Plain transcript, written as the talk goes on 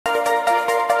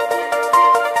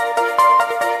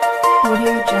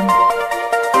Audio Jungle.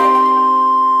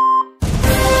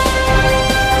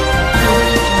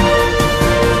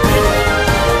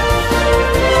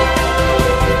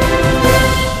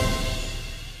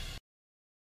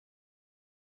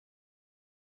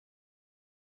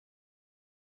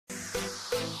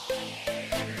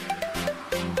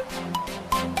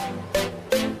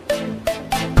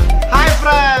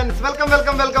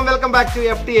 Welcome back to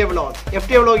FTA Vlog.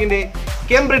 FTA Vlogന്റെ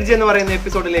Cambridge എന്ന് പറയുന്ന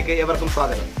എപ്പിസോഡിലേക്ക് എവർക്കും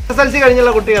സ്വാഗതം. SSLC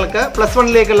കഴിഞ്ഞുള്ള കുട്ടികൾക്ക്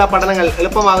 +1ലേക്കുള്ള പഠനങ്ങൾ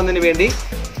എളുപ്പമാകുന്നതിന് വേണ്ടി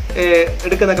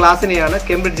എടുക്കുന്ന ക്ലാസ്സിനെയാണ്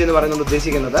കേംബ്രിഡ്ജ് എന്ന് പറയുന്നത്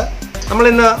ഉദ്ദേശിക്കുന്നത്. നമ്മൾ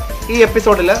ഇന്ന് ഈ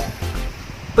എപ്പിസോഡിൽ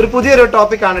ഒരു പുതിയൊരു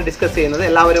ടോപ്പിക്കാണ് ഡിസ്കസ് ചെയ്യുന്നത്.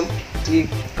 എല്ലാവരും ഈ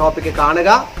ടോപ്പിക്ക് കാണുക,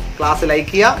 ക്ലാസ് ലൈക്ക്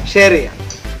ചെയ്യുക, ഷെയർ ചെയ്യുക.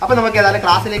 അപ്പോൾ നമുക്ക് ഏതായാലും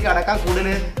ക്ലാസ്സിലേക്ക് കടക്കാം. കൂടുതൽ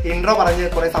ഇൻട്രോ പറഞ്ഞ്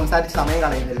കുറേ സംസാരിച്ച് സമയം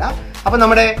കളയുന്നില്ല. അപ്പോൾ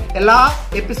നമ്മുടെ എല്ലാ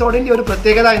എപ്പിസോഡിൻ്റെ ഒരു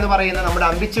പ്രത്യേകത എന്ന് പറയുന്നത് നമ്മുടെ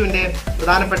അമ്പിച്ചുവിൻ്റെ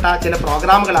പ്രധാനപ്പെട്ട ചില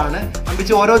പ്രോഗ്രാമുകളാണ്.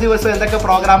 അമ്പിച്ചു ഓരോ ദിവസവും എന്തൊക്കെ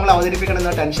പ്രോഗ്രാമുകൾ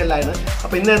അവതരിപ്പിക്കണമെന്ന ടെൻഷനിലായിരുന്നു.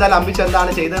 അപ്പോൾ ഇന്ന് ഏതായാലും അമ്പിച്ചു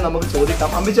എന്താണ് ചെയ്തത് നമുക്ക് ചോദിക്കാം.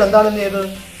 അമ്പിച്ചു എന്താണ് ചെയ്തത്?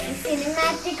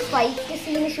 സിനിമാറ്റിക് ഫൈറ്റ്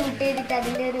സീൻ ഷൂട്ട് ചെയ്തിട്ട്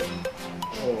അതിൻ്റെ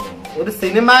ഒരു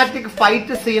സിനിമാറ്റിക്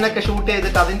ഫൈറ്റ് സീനൊക്കെ ഷൂട്ട്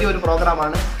ചെയ്തിട്ട് അതിൻ്റെ ഒരു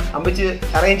പ്രോഗ്രാമാണ് അമ്പിച്ച്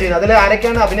അറേഞ്ച് ചെയ്തത്. അതിൽ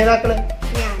ആരൊക്കെയാണ് അഭിനേതാക്കള്?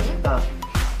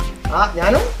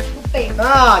 ഞാനും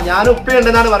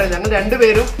ഉപ്പയുണ്ടെന്നാണ് പറയുന്നത്. ഞങ്ങൾ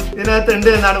രണ്ടുപേരും ഇതിനകത്ത് ഉണ്ട്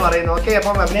എന്നാണ് പറയുന്നത്. ഓക്കെ,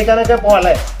 അപ്പം അഭിനയിക്കാനൊക്കെ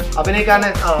പോവല്ലേ? അഭിനയിക്കാൻ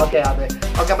ഓക്കെ, അതെ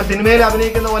ഓക്കെ. അപ്പൊ സിനിമയിൽ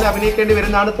അഭിനയിക്കുന്ന പോലെ അഭിനയിക്കേണ്ടി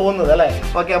വരുന്നതാണ് തോന്നുന്നത് അല്ലേ?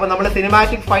 ഓക്കെ, അപ്പൊ നമ്മുടെ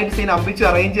സിനിമാറ്റിക് ഫൈറ്റ് സീൻ അമ്പിച്ചു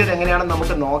അറേഞ്ച് ചെയ്ത് എങ്ങനെയാണെന്ന്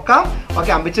നമുക്ക് നോക്കാം.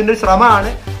 ഓക്കെ, അമ്പിച്ചിന്റെ ഒരു ശ്രമമാണ്.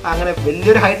 അങ്ങനെ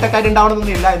വലിയൊരു ഹൈടെക് ആയിട്ട്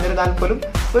ഉണ്ടാവണമെന്നൊന്നും ഇല്ല. എന്നിരുന്നാൽ പോലും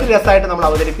ഒരു രസമായിട്ട് നമ്മൾ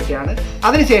അവതരിപ്പിക്കുകയാണ്.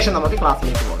 അതിനുശേഷം നമുക്ക്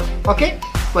ക്ലാസ്സിലേക്ക് പോകാം. ഓക്കെ,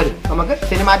 വരും നമുക്ക്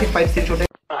cinematic fight scene shoot.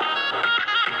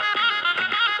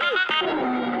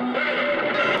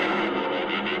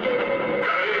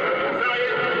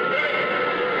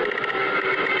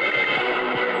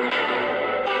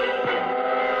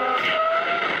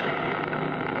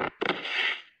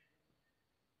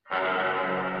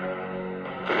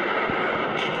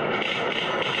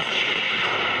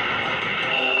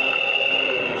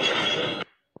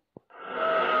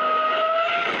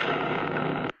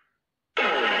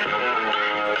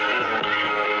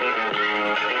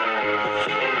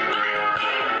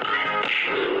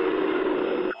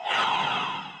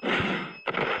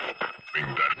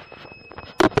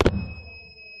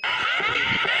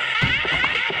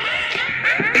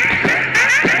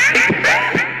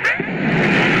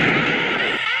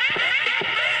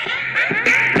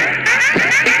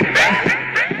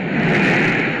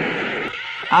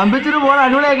 അമ്പിച്ചൊരു ball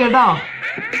അടിപൊളിയാക്കി കേട്ടോ,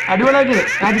 അടിപൊളിയാക്കി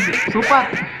അടിച്ച് സൂപ്പർ,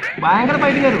 ഭയങ്കര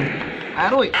ഫൈറ്റിംഗ് ആയിരുന്നു.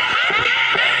 വയറ് പോയി.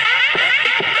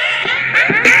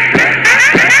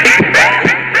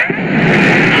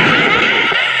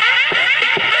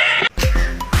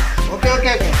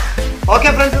 ഓക്കെ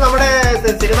ഫ്രണ്ട്സ്, നമ്മുടെ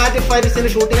സിനിമാറ്റിക് ഫൈറ്റ്സിന്റെ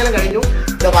ഷൂട്ടിംഗ് എല്ലാം കഴിഞ്ഞു.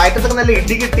 വയറ്റത്തൊക്കെ നല്ല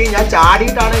ഇടി കിട്ടി. ഞാൻ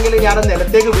ചാടിയിട്ടാണെങ്കിൽ ഞാൻ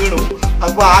നിലത്തേക്ക് വീണു.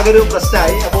 അപ്പോൾ ആകെ ഒരു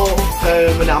പ്രശ്നമായി. അപ്പോൾ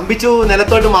പിന്നെ അമ്പിച്ചു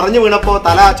നിലത്തോട്ട് മറിഞ്ഞു വീണപ്പോൾ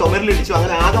തല ചുമരിലിടിച്ചു.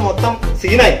 അങ്ങനെ ആകെ മൊത്തം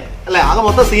സീനായി അല്ലേ? ആകെ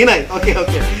മൊത്തം സീനായി. ഓക്കെ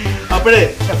ഓക്കെ, അപ്പോഴേ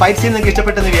ഫൈറ്റ് സീൻ നിങ്ങൾക്ക്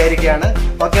ഇഷ്ടപ്പെട്ടെന്ന് വിചാരിക്കുകയാണ്.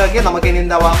 ഓക്കെ ഓക്കെ, നമുക്ക് ഇനി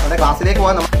എന്താവാം, നമ്മുടെ ക്ലാസ്സിലേക്ക്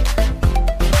പോകാം.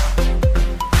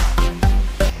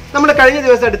 നമ്മൾ കഴിഞ്ഞ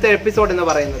ദിവസം എടുത്ത എപ്പിസോഡ് എന്ന്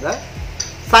പറയുന്നത്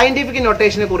സയന്റിഫിക്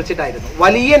നൊട്ടേഷനെ കുറിച്ചിട്ടായിരുന്നു.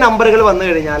 വലിയ നമ്പറുകൾ വന്നു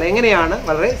കഴിഞ്ഞാൽ എങ്ങനെയാണ്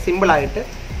വളരെ സിമ്പിളായിട്ട്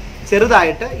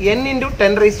ചെറുതായിട്ട്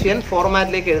n×10⁻n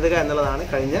ഫോർമാറ്റിലേക്ക് എഴുതുക എന്നുള്ളതാണ്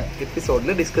കഴിഞ്ഞ എപ്പിസോഡിൽ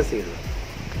ഡിസ്കസ് ചെയ്തത്.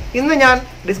 ഇന്ന് ഞാൻ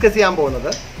ഡിസ്കസ് ചെയ്യാൻ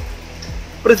പോകുന്നത്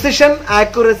precision,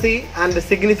 accuracy and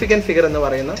significant figure എന്ന്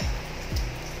പറയുന്ന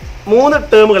 3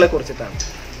 ടേമുകളെ കുറിച്ചിട്ടാണ്.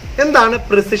 എന്താണ്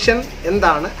പ്രിസിഷൻ,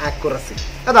 എന്താണ് ആക്യുറസി,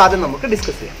 അതാദ്യം നമുക്ക്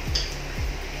ഡിസ്കസ് ചെയ്യാം.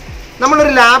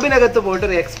 നമ്മളൊരു ലാബിനകത്ത് പോയിട്ട്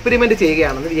ഒരു എക്സ്പെരിമെന്റ്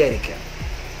ചെയ്യുകയാണെന്ന് വിചാരിക്കുക.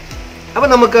 അപ്പം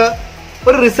നമുക്ക്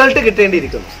ഒരു റിസൾട്ട്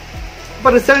കിട്ടേണ്ടിയിരിക്കുന്നു.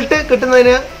 അപ്പോൾ റിസൾട്ട്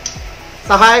കിട്ടുന്നതിന്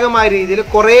സഹായകമായ രീതിയിൽ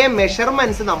കുറേ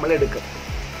മെഷർമെൻറ്റ്സ് നമ്മൾ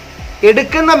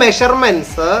എടുക്കുന്ന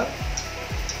മെഷർമെൻറ്റ്സ്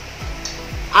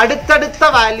അടുത്തടുത്ത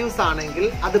വാല്യൂസ് ആണെങ്കിൽ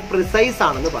അത് പ്രിസൈസ്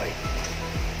ആണെന്ന് പറയും.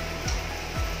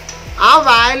 ആ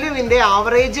വാല്യൂവിൻ്റെ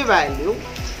ആവറേജ് വാല്യൂ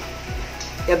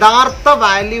യഥാർത്ഥ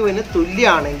വാല്യൂവിന്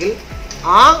തുല്യമാണെങ്കിൽ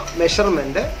ആ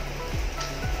മെഷർമെൻറ്റ്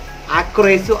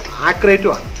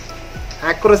ആക്യുറേറ്റുമാണ്,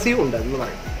 ആക്യുറസി ഉണ്ട് എന്ന്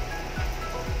പറയും.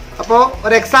 അപ്പോൾ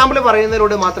ഒരു എക്സാമ്പിൾ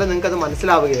പറയുന്നതിലൂടെ മാത്രമേ നിങ്ങൾക്ക് അത്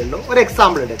മനസ്സിലാവുകയുള്ളൂ. ഒരു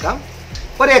എക്സാമ്പിൾ എടുക്കാം.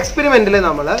 ഒരു എക്സ്പെരിമെൻറ്റിൽ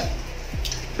നമ്മൾ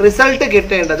റിസൾട്ട്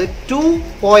കിട്ടേണ്ടത്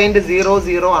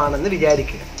 2.00 ആണെന്ന്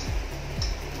വിചാരിക്കുക.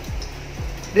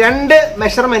 2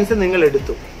 മെഷർമെൻറ്റ്സ് നിങ്ങൾ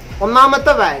എടുത്തു.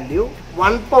 ഒന്നാമത്തെ വാല്യൂ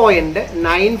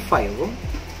 1.95ഉം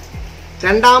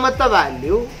രണ്ടാമത്തെ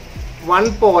വാല്യൂ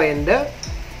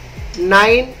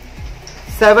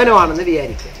 1.97ഉം ആണെന്ന്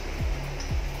വിചാരിക്കുക.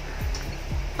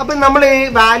 അപ്പം നമ്മൾ ഈ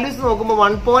വാല്യൂസ് നോക്കുമ്പോൾ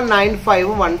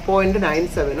 1.95ഉം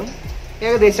 1.97ഉം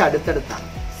ഏകദേശം അടുത്തടുത്താണ്.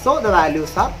 So the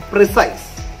values R precise.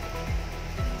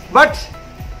 But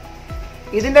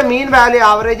ഇതിന്റെ മീൻ വാല്യൂ,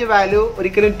 ആവറേജ് വാല്യൂ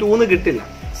ഒരിക്കലും 2 കിട്ടില്ല.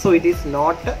 So it is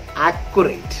not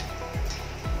accurate.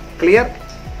 Clear?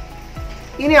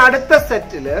 ഇനി അടുത്ത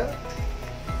സെറ്റിൽ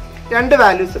 2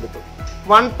 വാല്യൂസ് എടുത്തു.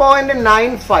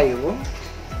 1.95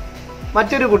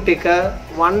 മറ്റൊരു കുട്ടിക്ക്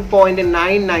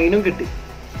 1.99 കിട്ടി.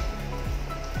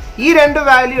 ഈ 2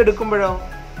 വാല്യൂ എടുക്കുമ്പോഴോ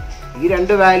ഈ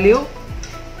 2 വാല്യൂ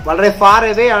വളരെ ഫാർ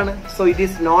എവേ ആണ്. So it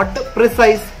is not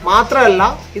precise. മാത്രമല്ല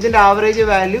ഇതിന്റെ ആവറേജ്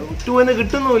വാല്യൂ 2 എന്ന്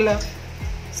കിട്ടുന്നുമില്ല.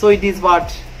 So it is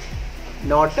what?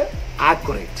 Not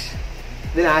accurate.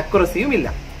 ഇതിന് ആക്യുറസിയും ഇല്ല.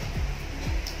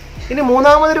 ഇനി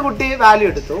മൂന്നാമതൊരു കുട്ടി വാല്യൂ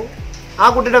എടുത്തു. ആ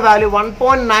കുട്ടിയുടെ വാല്യൂ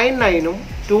 1.99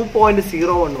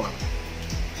 2.01 ആണ്.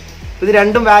 ഇത്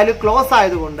രണ്ടും വാല്യൂ ക്ലോസ്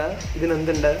ആയതുകൊണ്ട്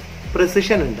ഇതിനെന്തുണ്ട്?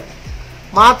 പ്രിസിഷൻ ഉണ്ട്.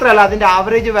 മാത്രമല്ല അതിന്റെ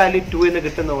ആവറേജ് വാല്യൂ 2 എന്ന്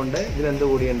കിട്ടുന്നതുകൊണ്ട് ഇതിനെന്ത്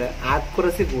കൂടിയുണ്ട്?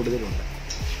 ആക്യുറസി കൂടുതലുണ്ട്.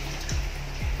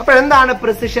 അപ്പോൾ എന്താണ്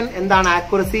പ്രിസിഷൻ, എന്താണ്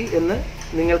ആക്യുറസി എന്ന്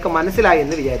നിങ്ങൾക്ക് മനസ്സിലായി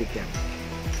എന്ന് വിചാരിക്കാം.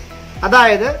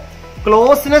 അതായത്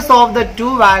closeness of the 2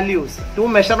 values, 2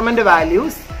 measurement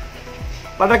values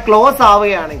വളരെ ക്ലോസ്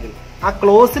ആവുകയാണെങ്കിൽ ആ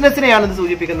ക്ലോസ്നെസ്സിനെയാണ് ഇത്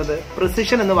സൂചിപ്പിക്കുന്നത്.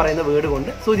 പ്രിസിഷൻ എന്ന് പറയുന്ന വേർഡ്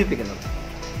കൊണ്ട് സൂചിപ്പിക്കുന്നത്.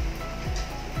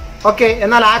 ഓക്കെ.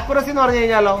 എന്നാൽ ആക്യുറസി എന്ന് പറഞ്ഞു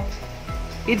കഴിഞ്ഞാലോ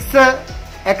it's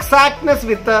exactness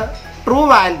with true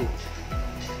value.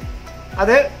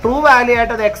 അത് ട്രൂ വാല്യൂ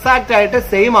ആയിട്ട് അത് എക്സാക്റ്റ് ആയിട്ട്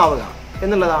സെയിം ആവുക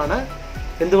എന്നുള്ളതാണ്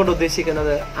എന്തുകൊണ്ട്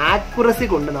ഉദ്ദേശിക്കുന്നത്? ആക്യുറസി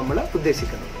കൊണ്ട് നമ്മൾ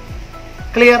ഉദ്ദേശിക്കുന്നത്.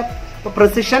 ക്ലിയർ?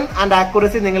 പ്രിസിഷൻ ആൻഡ്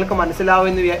ആക്യുറസി നിങ്ങൾക്ക്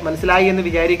മനസ്സിലായി എന്ന്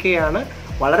വിചാരിക്കുകയാണ്.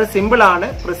 വളരെ സിമ്പിൾ ആണ്.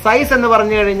 പ്രിസൈസ് എന്ന്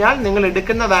പറഞ്ഞു കഴിഞ്ഞാൽ നിങ്ങൾ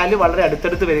എടുക്കുന്ന വാല്യൂ വളരെ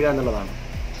അടുത്തടുത്ത് വരിക എന്നുള്ളതാണ്.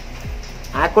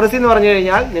 ആക്യുറസി എന്ന് പറഞ്ഞു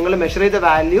കഴിഞ്ഞാൽ നിങ്ങൾ മെഷർ ചെയ്ത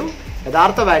വാല്യൂ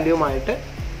യഥാർത്ഥ വാല്യൂമായിട്ട്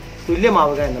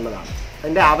തുല്യമാവുക എന്നുള്ളതാണ്.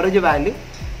 അതിന്റെ ആവറേജ് വാല്യൂ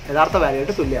യഥാർത്ഥ വാല്യൂ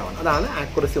ആയിട്ട് തുല്യമാവണം. അതാണ്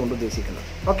ആക്യുറസി കൊണ്ട് ഉദ്ദേശിക്കുന്നത്.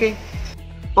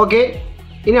 ഓക്കെ.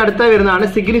 ഇനി അടുത്ത വരുന്നതാണ്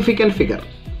സിഗ്നിഫിക്കൻറ്റ് ഫിഗർ.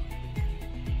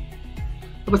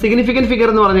 അപ്പോൾ സിഗ്നിഫിക്കൻറ്റ് ഫിഗർ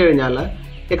എന്ന് പറഞ്ഞു കഴിഞ്ഞാൽ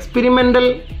എക്സ്പെരിമെന്റൽ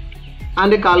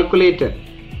ആൻഡ് കാൽക്കുലേറ്റഡ്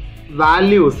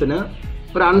വാല്യൂസിന്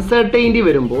ഒരു അൺസർട്ടൈനിറ്റി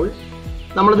വരുമ്പോൾ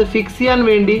നമ്മളത് ഫിക്സ് ചെയ്യാൻ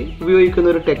വേണ്ടി ഉപയോഗിക്കുന്ന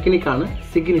ഒരു ടെക്നിക്കാണ്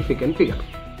സിഗ്നിഫിക്കൻറ്റ് ഫിഗർ.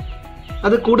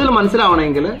 അത് കൂടുതൽ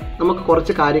മനസ്സിലാവണമെങ്കിൽ നമുക്ക്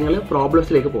കുറച്ച് കാര്യങ്ങൾ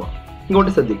പ്രോബ്ലംസിലേക്ക് പോകാം.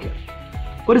 ഇങ്ങോട്ട് ശ്രദ്ധിക്കുക.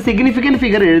 ഒരു സിഗ്നിഫിക്കൻറ്റ്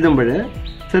ഫിഗർ എഴുതുമ്പോൾ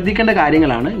ശ്രദ്ധിക്കേണ്ട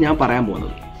കാര്യങ്ങളാണ് ഞാൻ പറയാൻ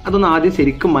പോകുന്നത്. അതൊന്ന് ആദ്യം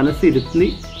ശരിക്കും മനസ്സിരുത്തി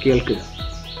കേൾക്കുക.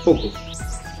 നോക്കൂ.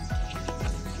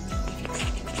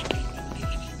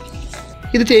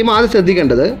 ഇത് ചെയ്യുമ്പോൾ ആദ്യം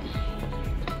ശ്രദ്ധിക്കേണ്ടത്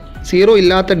 0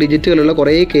 ഇല്ലാത്ത ഡിജിറ്റുകളുള്ള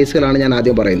കുറേ കേസുകളാണ് ഞാൻ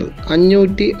ആദ്യം പറയുന്നത്.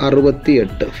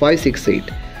 568 568.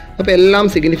 അപ്പോൾ എല്ലാം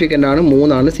സിഗ്നിഫിക്കൻ്റ് ആണ്. 3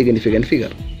 ആണ് സിഗ്നിഫിക്കൻറ്റ്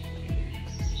ഫിഗർ.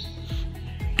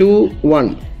 2 1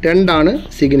 2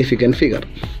 significant figure.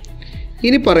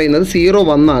 ഇനി പറയുന്നത് 0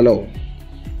 വന്നാലോ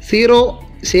 0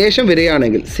 ശേഷം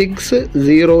വരികയാണെങ്കിൽ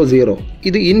 600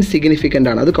 ഇത് ഇൻസിഗ്നിഫിക്കൻ്റ്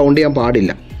ആണ്. അത് കൗണ്ട് ചെയ്യാൻ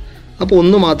പാടില്ല. അപ്പോൾ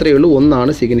 1 മാത്രമേ ഉള്ളൂ.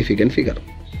 1 സിഗ്നിഫിക്കൻറ്റ് ഫിഗർ.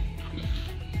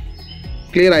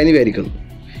 ക്ലിയർ ആയി വിചാരിക്കുന്നു.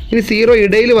 ഇനി 0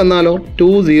 ഇടയിൽ വന്നാലോ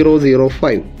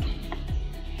 2005.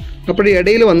 അപ്പോൾ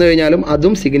ഇടയിൽ വന്നു കഴിഞ്ഞാലും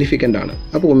അതും സിഗ്നിഫിക്കൻ്റ് ആണ്.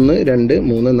 അപ്പോൾ 1 2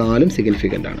 3 4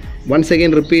 സിഗ്നിഫിക്കൻ്റ് ആണ്. Once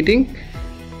again repeating,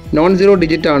 non zero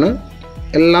digit ആണ്.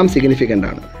 എല്ലാം സിഗ്നിഫിക്കൻ്റ്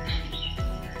ആണ്.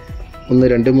 1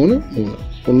 2 3 3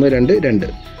 1 2 2.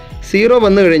 0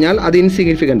 വന്നു കഴിഞ്ഞാൽ അത്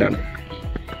ഇൻസിഗ്നിഫിക്കൻ്റ് ആണ്.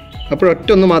 അപ്പോൾ ഒറ്റ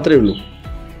 1 മാത്രമേ ഉള്ളൂ.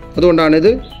 അതുകൊണ്ടാണ്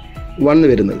ഇത് 1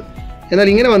 വരുന്നത്. എന്നാൽ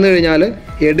ഇങ്ങനെ വന്നു കഴിഞ്ഞാൽ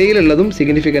ഇടയിലുള്ളതും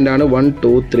സിഗ്നിഫിക്കൻ്റ് ആണ്. 1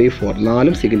 2 3 4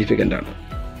 4 സിഗ്നിഫിക്കൻ്റ് ആണ്.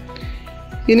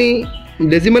 ഇനി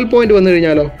ഡെസിമൽ പോയിന്റ് വന്നു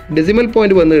കഴിഞ്ഞാലോ ഡെസിമൽ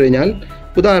പോയിന്റ് വന്നു കഴിഞ്ഞാൽ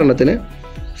ഉദാഹരണത്തിന്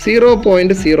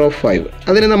 0.05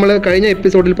 അതിന് നമ്മൾ കഴിഞ്ഞ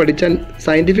എപ്പിസോഡിൽ പഠിച്ച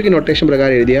സയൻറ്റിഫിക് നൊട്ടേഷൻ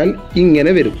പ്രകാരം എഴുതിയാൽ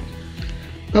ഇങ്ങനെ വരും.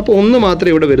 അപ്പോൾ 1 മാത്രമേ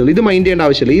ഇവിടെ വരുള്ളൂ. ഇത് മൈൻഡ് ചെയ്യേണ്ട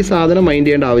ആവശ്യമില്ല. ഈ സാധനം മൈൻഡ്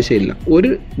ചെയ്യേണ്ട ആവശ്യമില്ല. ഒരു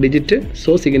digit.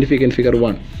 So significant figure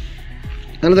 1.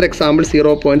 Another example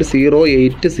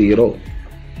 0.080.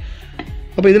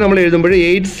 അപ്പോൾ ഇത് നമ്മൾ എഴുതുമ്പോൾ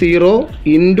 80 ×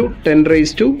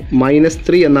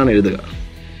 10⁻³ എന്നാണ് എഴുതുക.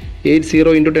 80 ×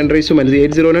 10⁻⁻.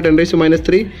 80നെ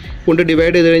 10⁻³ കൊണ്ട്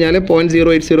ഡിവൈഡ് ചെയ്ത് കഴിഞ്ഞാൽ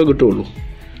 0.080 കിട്ടുള്ളൂ.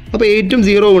 അപ്പോൾ 8ഉം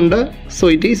 0 ഉണ്ട്. സോ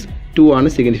ഇറ്റ് ഈസ് 2 ആണ്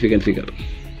സിഗ്നിഫിക്കൻറ്റ് ഫിഗർ.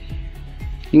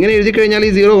 ഇങ്ങനെ എഴുതി കഴിഞ്ഞാൽ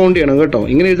ഈ 0 കൗണ്ട് ചെയ്യണം കേട്ടോ.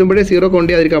 ഇങ്ങനെ എഴുതുമ്പോഴേ 0 കൗണ്ട്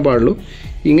ചെയ്യാതിരിക്കാൻ പാടുള്ളൂ.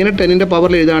 ഇങ്ങനെ 10ന്റെ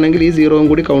പവറിൽ എഴുതുകയാണെങ്കിൽ ഈ 0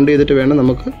 കൂടി കൗണ്ട് ചെയ്തിട്ട് വേണം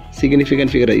നമുക്ക്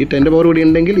സിഗ്നിഫിക്കൻറ്റ് ഫിഗർ. ഈ 10ന്റെ പവർ കൂടി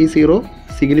ഉണ്ടെങ്കിൽ ഈ 0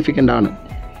 സിഗ്നിഫിക്കൻ്റ് ആണ്.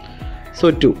 സോ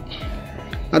 2.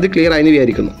 അത് ക്ലിയർ ആയി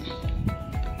വിചാരിക്കുന്നു.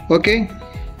 ഓക്കെ.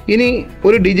 ഇനി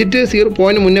ഒരു ഡിജിറ്റ്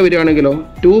 0 മുന്നേ വരികയാണെങ്കിലോ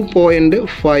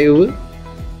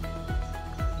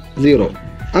 2.50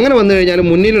 അങ്ങനെ വന്നു കഴിഞ്ഞാൽ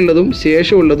മുന്നിലുള്ളതും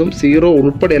ശേഷമുള്ളതും 0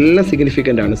 ഉൾപ്പെടെ എല്ലാം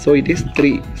സിഗ്നിഫിക്കൻ്റ് ആണ്. So it is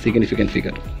 3 significant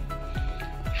figure.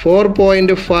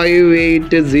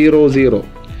 4.5800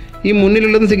 ഈ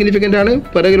മുന്നിലുള്ളതും സിഗ്നിഫിക്കൻ്റ് ആണ്.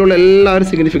 പിറകിലുള്ള എല്ലാവരും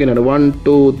സിഗ്നിഫിക്കൻ്റ് ആണ്. 1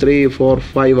 2 3 4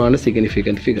 5 ആണ്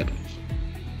സിഗ്നിഫിക്കൻറ്റ് ഫിഗർ.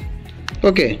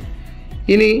 ഓക്കെ.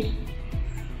 ഇനി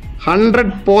 100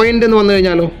 പോയിന്റ് എന്ന് വന്നു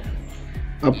കഴിഞ്ഞാലോ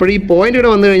അപ്പോൾ ഈ പോയിന്റ് ഇവിടെ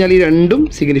വന്നു കഴിഞ്ഞാൽ ഈ രണ്ടും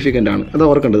സിഗ്നിഫിക്കൻ്റ് ആണ്. അത്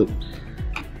ഓർക്കേണ്ടത്.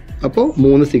 അപ്പോൾ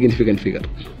 3 സിഗ്നിഫിക്കൻറ്റ് ഫിഗർ.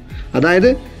 അതായത്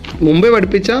മുമ്പേ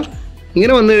പഠിപ്പിച്ച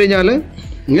ഇങ്ങനെ വന്നു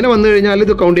കഴിഞ്ഞാൽ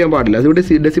ഇത് കൗണ്ട് ചെയ്യാൻ പാടില്ല. അതിവിടെ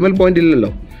ഡെസിമൽ പോയിന്റ് ഇല്ലല്ലോ,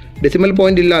 ഡെസിമൽ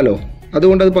പോയിന്റ് ഇല്ലല്ലോ,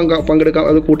 അതുകൊണ്ട് അത് പങ്കെടുക്കാൻ,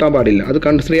 അത് കൂട്ടാൻ പാടില്ല, അത്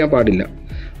കൺസിഡർ ചെയ്യാൻ പാടില്ല.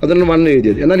 അതുകൊണ്ട് 1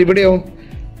 എഴുതിയത്. എന്നാൽ ഇവിടെയോ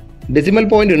ഡെസിമൽ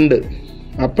പോയിന്റ് ഉണ്ട്,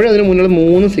 അപ്പോഴും അതിന് മുന്നിൽ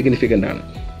 3 സിഗ്നിഫിക്കൻ്റ് ആണ്.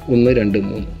 1, 2,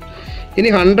 3. ഇനി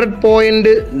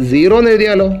 100.0 എന്ന്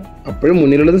എഴുതിയാലോ, അപ്പോഴും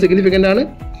മുന്നിലുള്ളത് സിഗ്നിഫിക്കൻ്റ് ആണ്,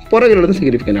 പുറകിലുള്ളത്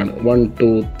സിഗ്നിഫിക്കൻ്റ് ആണ്. 1,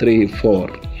 2, 3, 4.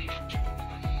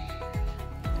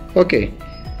 ഓക്കെ.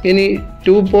 ഇനി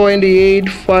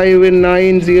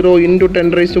 2.8590 ഇൻറ്റു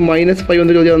 10⁻⁻5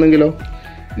 എന്ന് ചോദിച്ചാണെങ്കിലോ,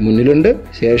 മുന്നിലുണ്ട്,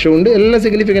 ശേഷമുണ്ട്, എല്ലാം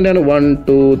സിഗ്നിഫിക്കൻ്റ് ആണ്. 1,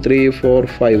 2, 3, 4,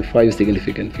 5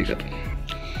 സിഗ്നിഫിക്കൻ്റ് ഫിഗർ.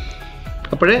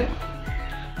 അപ്പോഴേ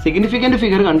സിഗ്നിഫിക്കൻ്റ്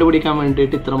ഫിഗർ കണ്ടുപിടിക്കാൻ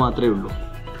വേണ്ടിയിട്ട് ഇത്ര മാത്രമേ ഉള്ളൂ.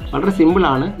 വളരെ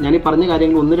സിമ്പിളാണ്. ഞാൻ ഈ പറഞ്ഞ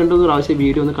കാര്യങ്ങൾ 1-2 പ്രാവശ്യം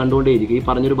വീഡിയോ ഒന്ന് കണ്ടുകൊണ്ടേയിരിക്കും. ഈ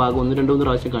പറഞ്ഞൊരു ഭാഗം 1-2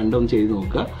 പ്രാവശ്യം കണ്ടൊന്ന് ചെയ്ത്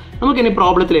നോക്കുക. നമുക്കിനി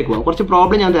പ്രോബ്ലത്തിലേക്ക് പോകാം. കുറച്ച്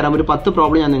പ്രോബ്ലം ഞാൻ തരാം, ഒരു 10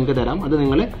 പ്രോബ്ലം ഞാൻ നിങ്ങൾക്ക് തരാം. അത്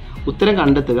നിങ്ങൾ ഉത്തരം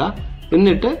കണ്ടെത്തുക.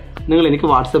 എന്നിട്ട് നിങ്ങൾ എനിക്ക്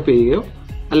വാട്സപ്പ് ചെയ്യുകയോ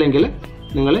അല്ലെങ്കിൽ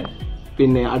നിങ്ങൾ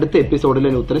പിന്നെ അടുത്ത എപ്പിസോഡിൽ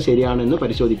എൻ്റെ ഉത്തരം ശരിയാണെന്ന്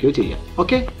പരിശോധിക്കുകയോ ചെയ്യാം.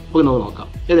 ഓക്കെ, നമുക്ക് നോക്കാം.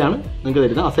 ഏതാണ് നിങ്ങൾക്ക്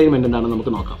തരുന്ന അസൈൻമെൻറ്റ് എന്താണെന്ന്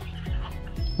നമുക്ക് നോക്കാം.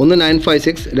 1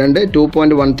 956, 2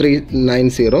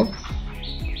 2.1390,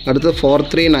 അടുത്തത്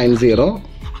 4390,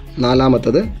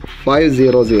 നാലാമത്തത്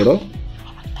 500,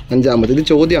 അഞ്ചാമത്തത് ഇത്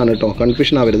ചോദ്യമാണ് കേട്ടോ,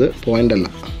 കൺഫ്യൂഷൻ ആവരുത്, പോയിൻ്റ് അല്ല.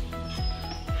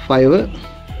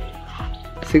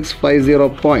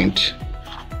 5650 point.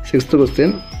 6th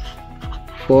question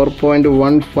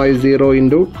 4.150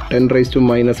 into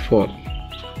 10⁻⁻4.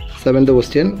 7th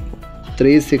question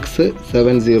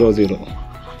 36700.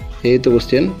 8th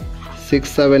question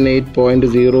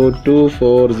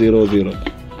 678.02400.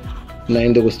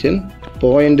 9th question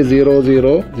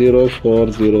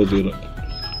 0.000400.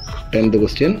 10th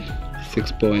question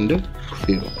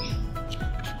 6.0.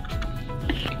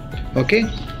 Okay.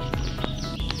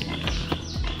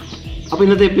 അപ്പോൾ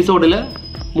ഇന്നത്തെ എപ്പിസോഡിൽ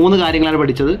 3 കാര്യങ്ങളാണ്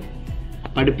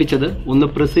പഠിപ്പിച്ചത്. 1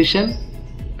 പ്രിസിഷൻ,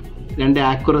 2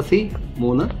 ആക്യുറസി,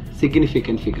 3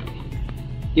 സിഗ്നിഫിക്കൻറ്റ് ഫിഗർ.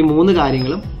 ഈ 3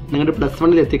 കാര്യങ്ങളും നിങ്ങളുടെ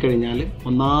 +1 എത്തിക്കഴിഞ്ഞാൽ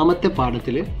ഒന്നാമത്തെ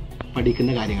പാഠത്തിൽ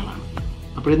പഠിക്കുന്ന കാര്യങ്ങളാണ്.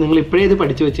 അപ്പോൾ നിങ്ങൾ ഇപ്പോഴേ ഇത്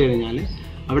പഠിച്ചു വെച്ച് കഴിഞ്ഞാൽ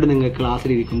അവിടെ നിങ്ങൾക്ക്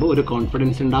ക്ലാസ്സിലിരിക്കുമ്പോൾ ഒരു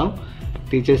കോൺഫിഡൻസ് ഉണ്ടാവും,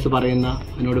 ടീച്ചേഴ്സ് പറയുന്ന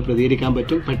അതിനോട് പ്രതികരിക്കാൻ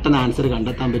പറ്റും, പെട്ടെന്ന് ആൻസർ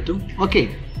കണ്ടെത്താൻ പറ്റും. ഓക്കെ.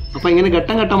 അപ്പോൾ ഇങ്ങനെ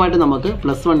ഘട്ടം ഘട്ടമായിട്ട് നമുക്ക്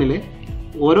 +1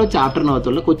 ഓരോ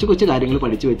ചാപ്റ്ററിനകത്തുള്ള കൊച്ചു കൊച്ചു കാര്യങ്ങൾ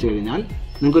പഠിച്ചു വെച്ച് കഴിഞ്ഞാൽ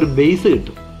നിങ്ങൾക്കൊരു ബേസ്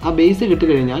കിട്ടും. ആ ബേസ്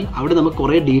കിട്ടിക്കഴിഞ്ഞാൽ അവിടെ നമുക്ക്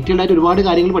കുറേ ഡീറ്റെയിൽഡ് ആയിട്ട് ഒരുപാട്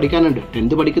കാര്യങ്ങൾ പഠിക്കാനുണ്ട്.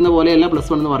 10th പഠിക്കുന്ന പോലെയല്ല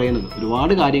 +1 എന്ന് പറയുന്നത്.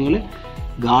 ഒരുപാട് കാര്യങ്ങൾ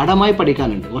ഗാഢമായി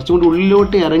പഠിക്കാനുണ്ട്. കുറച്ചും കൂടി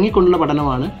ഉള്ളിലോട്ട് ഇറങ്ങിക്കൊണ്ടുള്ള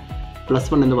പഠനമാണ്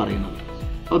 +1 എന്ന് പറയുന്നത്.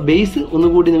 അപ്പോൾ ബേസ്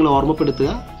ഒന്നുകൂടി നിങ്ങൾ ഓർമ്മപ്പെടുത്തുക,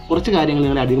 കുറച്ച് കാര്യങ്ങൾ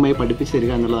നിങ്ങളെ അധികമായി പഠിപ്പിച്ച്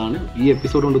തരിക എന്നുള്ളതാണ് ഈ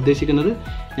എപ്പിസോഡ് കൊണ്ട് ഉദ്ദേശിക്കുന്നത്.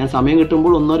 ഞാൻ സമയം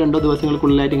കിട്ടുമ്പോൾ 1-2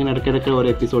 ദിവസങ്ങൾക്കുള്ളിലായിട്ട് ഇങ്ങനെ ഇടയ്ക്കിടയ്ക്ക് ഓരോ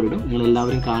എപ്പിസോഡ് ഇടും.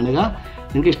 നിങ്ങളെല്ലാവരും കാണുക.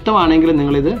 നിങ്ങൾക്ക് ഇഷ്ടമാണെങ്കിൽ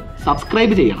നിങ്ങളിത്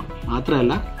സബ്സ്ക്രൈബ് ചെയ്യണം.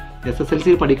 മാത്രമല്ല SSLC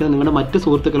പഠിക്കുന്ന നിങ്ങളുടെ മറ്റ്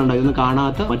സുഹൃത്തുക്കളുണ്ടാവും, ഇതൊന്നും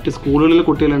കാണാത്ത മറ്റ് സ്കൂളുകളിലെ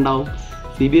കുട്ടികളുണ്ടാവും,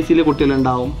 CBSE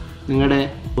കുട്ടികളുണ്ടാവും, നിങ്ങളുടെ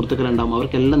സുഹൃത്തുക്കളുണ്ടാവും.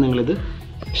 അവർക്കെല്ലാം നിങ്ങളിത്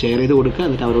ഷെയർ ചെയ്ത് കൊടുക്കുക.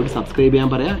 എന്നിട്ട് അവരോട് സബ്സ്ക്രൈബ് ചെയ്യാൻ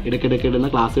പറയുക. ഇടയ്ക്കിടയ്ക്ക് ഇടുന്ന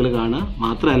ക്ലാസ്സുകൾ കാണുക.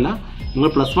 മാത്രമല്ല നിങ്ങൾ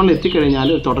 +1 എത്തിക്കഴിഞ്ഞാൽ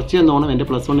തുടർച്ചയെന്നോണം എൻ്റെ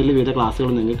 +1 വിവിധ ക്ലാസ്സുകൾ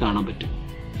നിങ്ങൾക്ക് കാണാൻ പറ്റും.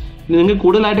 ഇനി നിങ്ങൾക്ക്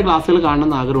കൂടുതലായിട്ട് ക്ലാസ്സുകൾ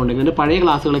കാണണമെന്ന് ആഗ്രഹമുണ്ടെങ്കിൽ, എൻ്റെ പഴയ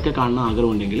ക്ലാസ്സുകളൊക്കെ കാണണമെന്ന്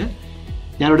ആഗ്രഹമുണ്ടെങ്കിൽ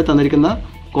ഞാനിവിടെ തന്നിരിക്കുന്ന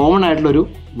കോമൺ ആയിട്ടുള്ളൊരു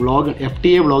വ്ളോഗ്,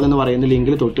 FTA വ്ളോഗ് എന്ന് പറയുന്ന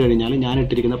ലിങ്കിൽ തൊട്ട് കഴിഞ്ഞാൽ ഞാൻ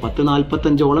ഇട്ടിരിക്കുന്ന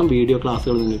 10-45ഓളം വീഡിയോ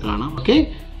ക്ലാസ്സുകൾ നിങ്ങൾക്ക് കാണാം. ഓക്കെ.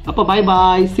 അപ്പോൾ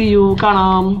ബൈ, സീ യു,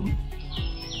 കാണാം.